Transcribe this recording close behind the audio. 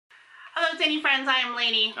Hello Zainey friends, I am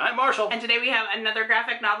Laney. I'm Marshall. And today we have another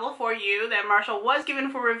graphic novel for you that Marshall was given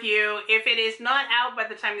for review. If it is not out by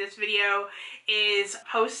the time this video is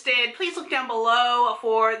posted, please look down below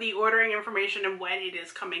for the ordering information and when it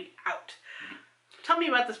is coming out. Tell me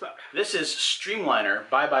about this book. This is Streamliner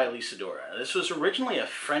by Lisa Dora. This was originally a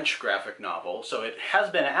French graphic novel, so it has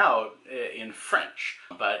been out in French,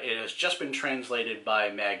 but it has just been translated by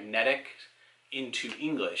Magnetic into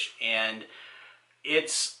English, and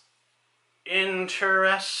it's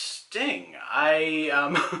interesting.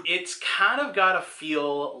 It's kind of got a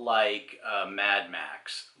feel like Mad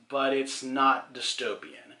Max, but it's not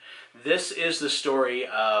dystopian. This is the story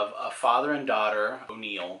of a father and daughter,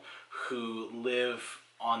 O'Neill, who live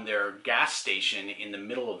on their gas station in the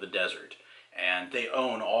middle of the desert, and they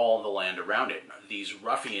own all the land around it. These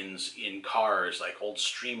ruffians in cars, like old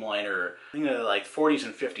Streamliner, I think they're like 40s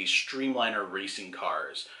and 50s Streamliner racing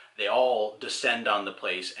cars, they all descend on the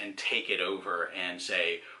place and take it over and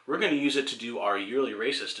say, we're going to use it to do our yearly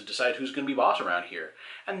races to decide who's going to be boss around here.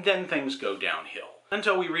 And then things go downhill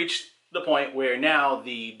until we reach the point where now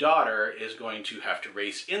the daughter is going to have to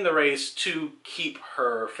race in the race to keep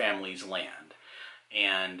her family's land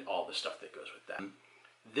and all the stuff that goes with that.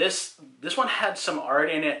 This one had some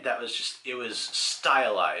art in it that was just, it was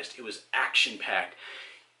stylized, it was action-packed.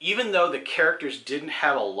 Even though the characters didn't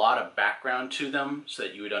have a lot of background to them so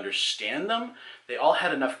that you would understand them, they all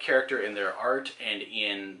had enough character in their art and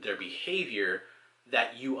in their behavior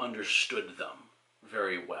that you understood them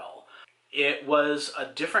very well. It was a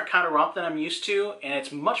different kind of romp than I'm used to, and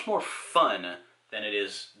it's much more fun than it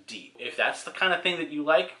is deep. If that's the kind of thing that you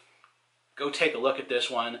like, go take a look at this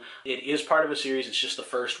one. It is part of a series. It's just the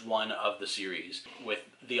first one of the series, with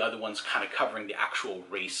the other ones kind of covering the actual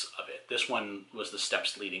race of it. This one was the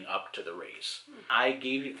steps leading up to the race. I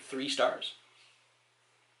gave it 3 stars.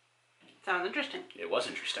 Sounds interesting. It was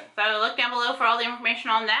interesting. So look down below for all the information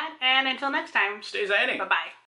on that, and until next time, Stay Zainey. bye-bye.